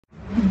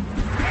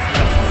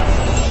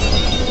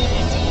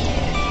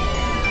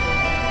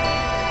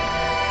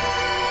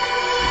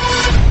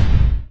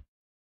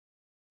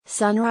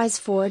Sunrise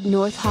Ford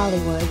North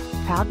Hollywood,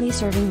 proudly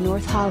serving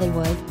North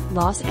Hollywood,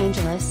 Los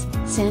Angeles,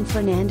 San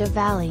Fernando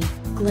Valley,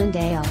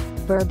 Glendale,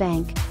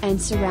 Burbank,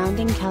 and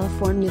surrounding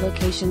California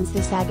locations.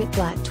 This AGATE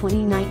Black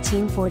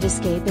 2019 Ford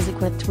Escape is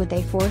equipped with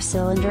a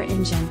 4-cylinder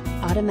engine,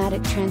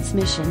 automatic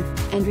transmission,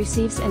 and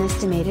receives an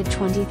estimated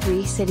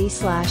 23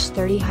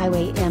 city/30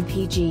 highway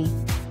mpg.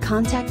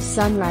 Contact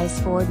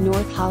Sunrise Ford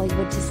North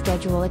Hollywood to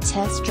schedule a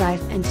test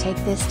drive and take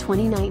this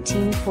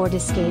 2019 Ford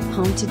Escape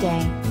home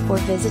today, or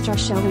visit our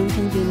showroom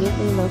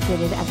conveniently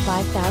located at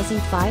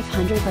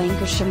 5500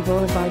 Lankershim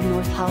Blvd,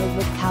 North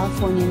Hollywood,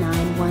 California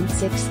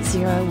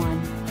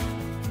 91601.